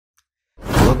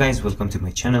guys, welcome to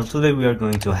my channel. Today we are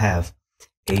going to have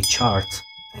a chart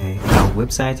in our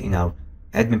website, in our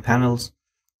admin panels.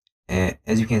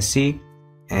 As you can see,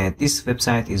 this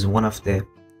website is one of the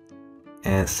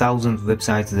 1,000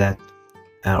 websites that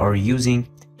are using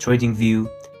TradingView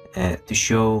to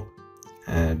show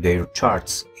their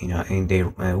charts in their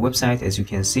website. As you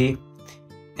can see,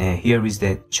 here is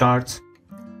the chart,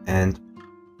 and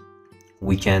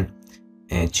we can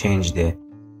change the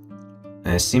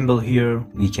symbol here.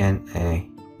 We can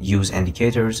use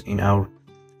indicators in our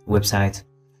website,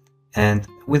 and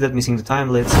without missing the time,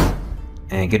 let's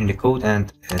get in the code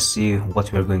and see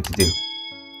what we are going to do.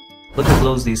 Let me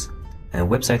close this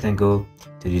website and go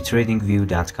to the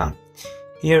tradingview.com.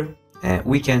 Here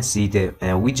we can see the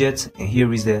widget.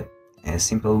 Here is the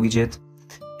simple widget,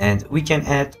 and we can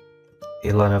add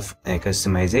a lot of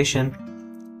customization.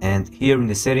 And here in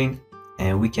the setting,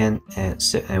 we can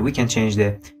change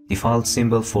the default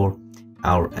symbol for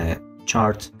our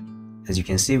chart. As you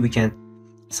can see, we can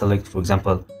select, for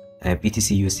example,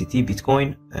 BTC USDT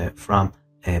Bitcoin from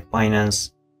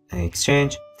Binance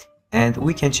exchange, and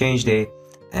we can change the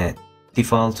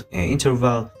default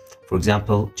interval. For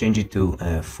example, change it to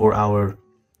 4-hour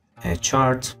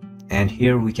chart, and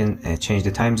here we can change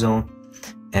the time zone,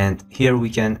 and here we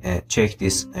can check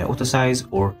this auto size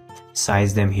or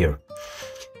size them here.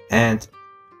 And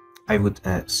I would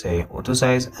say auto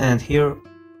size, and here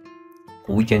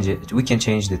we can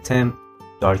change the theme,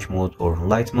 dark mode or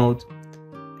light mode,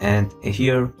 and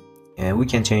here we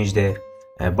can change the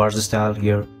bars style.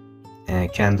 Here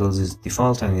candles is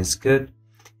default and it's good,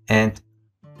 and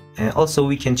also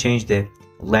we can change the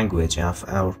language of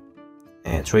our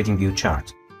TradingView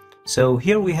chart. So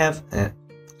here we have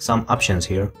some options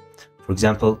here. For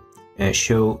example,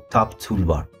 show top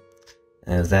toolbar,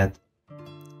 that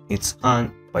it's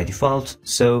on by default.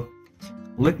 So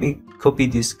let me copy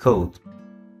this code,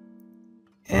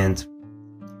 and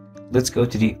let's go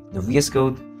to the VS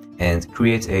Code and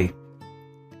create a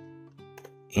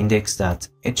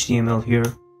index.html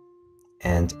here,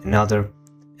 and another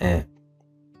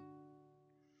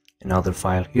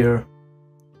file here,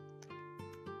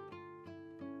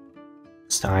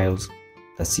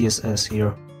 styles.css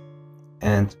here,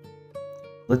 and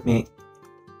let me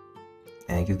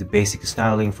give the basic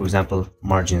styling. For example,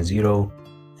 margin 0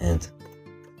 and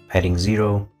padding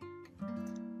 0,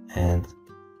 and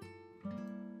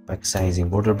backsizing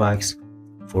border box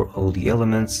for all the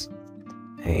elements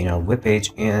in our web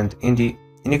page. And in the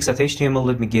index.html,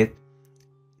 let me get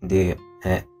the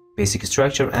basic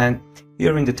structure, and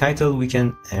here in the title we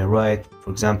can write,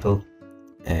 for example,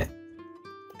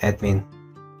 admin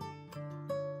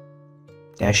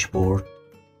dashboard.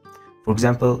 For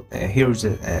example, here is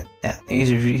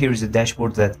a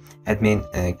dashboard that admin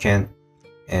can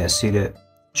see the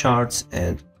charts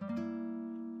and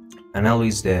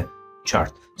analyze the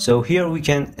chart. So here we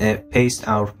can paste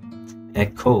our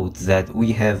code that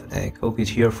we have copied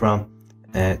here from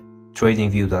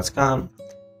tradingview.com,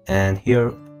 and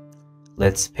here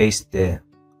let's paste the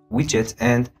widget,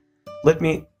 and let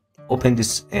me open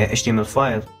this HTML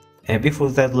file.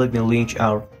 Before that, let me link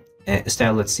our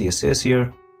style.css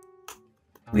here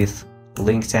with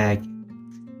link tag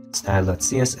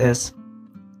style.css,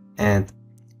 and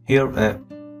here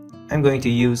I'm going to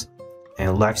use a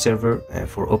live server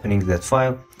for opening that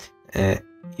file.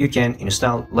 You can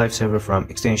install live server from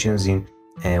extensions in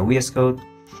VS Code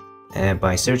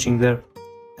by searching there,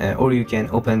 or you can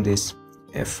open this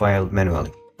file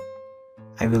manually.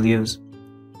 I will use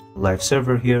live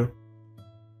server here.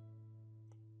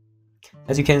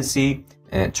 As you can see,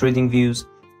 TradingView's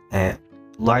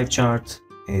live chart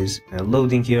is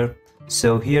loading here.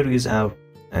 So here is our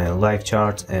live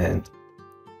chart, and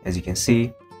as you can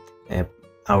see,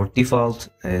 our default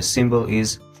symbol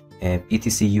is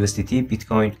BTC USDT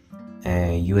Bitcoin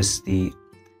USD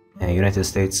United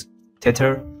States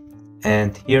Tether,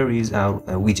 and here is our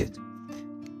widget.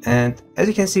 And as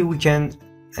you can see, we can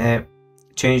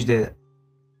change the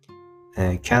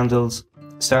candles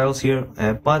styles here,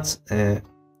 but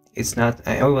it's not.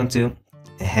 I want to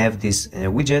have this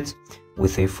widget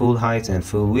with a full height and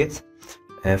full width.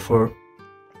 For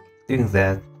doing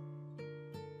that,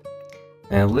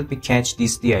 let me catch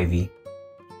this div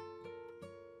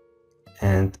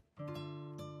and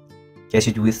catch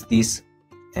it with this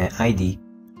id,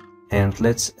 and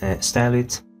let's style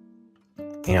it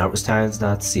in our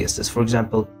styles.css. For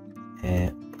example,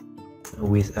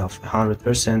 width of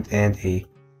 100% and a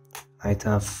height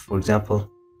of, for example,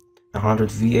 100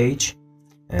 VH,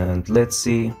 and let's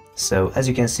see. So as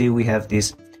you can see, we have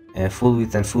this full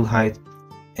width and full height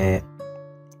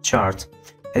chart.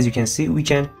 As you can see, we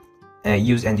can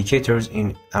use indicators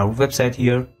in our website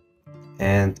here,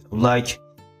 and like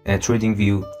trading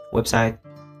view website,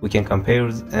 we can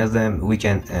compare them, we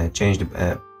can change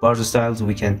the bars styles,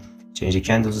 we can change the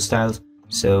candles styles.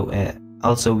 So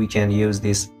also we can use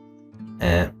this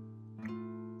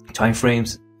time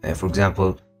frames, for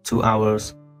example 2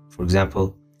 hours, for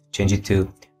example, change it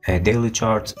to a daily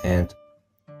chart, and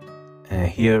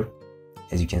here,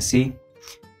 as you can see.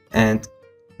 And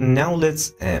now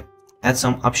let's add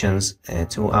some options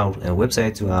to our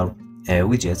website, to our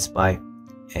widgets, by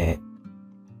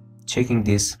checking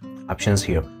these options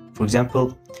here. For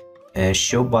example,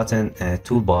 show button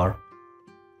toolbar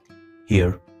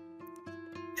here,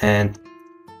 and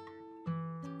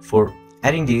for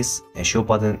adding this show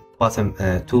button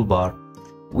toolbar,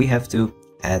 we have to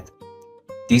add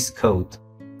this code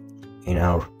in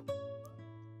our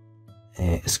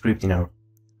script, in our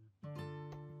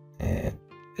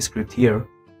script here.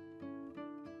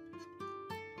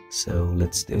 So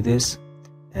let's do this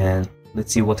and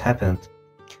let's see what happened.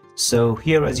 So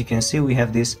here, as you can see, we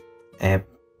have this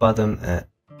bottom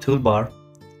toolbar,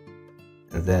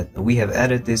 that we have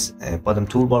added this bottom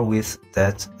toolbar with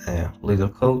that little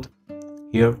code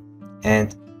here,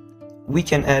 and we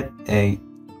can add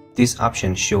this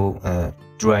option, show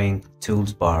drawing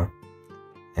tools bar,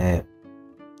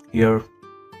 here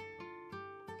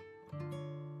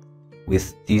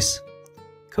with this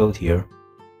code here.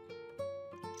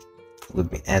 Let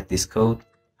me add this code.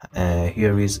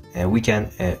 Here is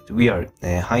we are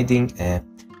hiding,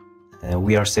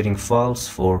 we are setting false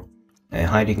for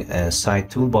hiding a side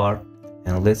toolbar,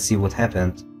 and let's see what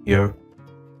happened here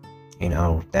in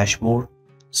our dashboard.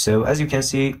 So as you can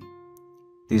see,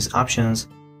 these options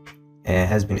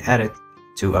has been added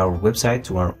to our website,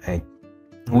 to our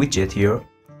widget here.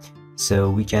 So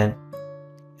we can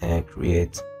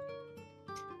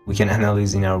we can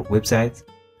analyze in our website,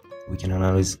 we can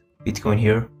analyze Bitcoin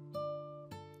here,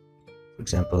 for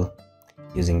example,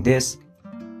 using this.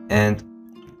 And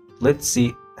let's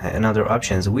see another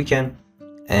options. We can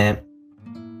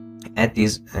add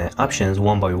these options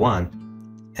one by one,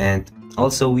 and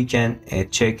also we can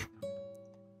check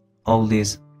all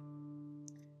these,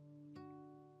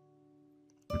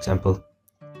 for example,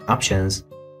 options.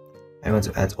 I want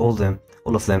to add all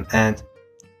of them, and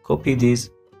copy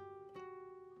these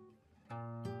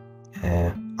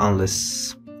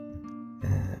unless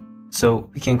so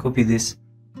we can copy this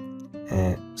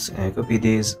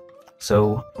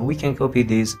so we can copy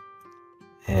these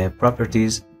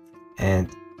properties and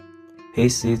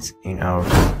paste it in our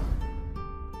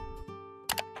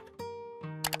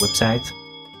website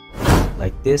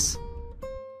like this,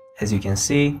 as you can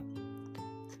see.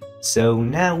 So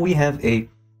now we have a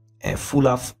full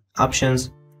of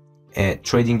options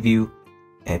trading view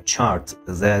chart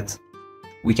that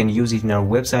we can use it in our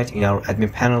website, in our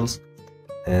admin panels,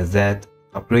 that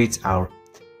upgrades our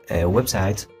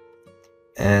website.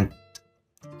 And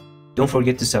don't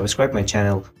forget to subscribe my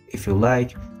channel if you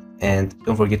like, and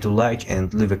don't forget to like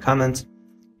and leave a comment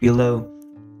below.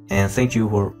 And thank you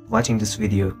for watching this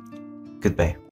video. Goodbye.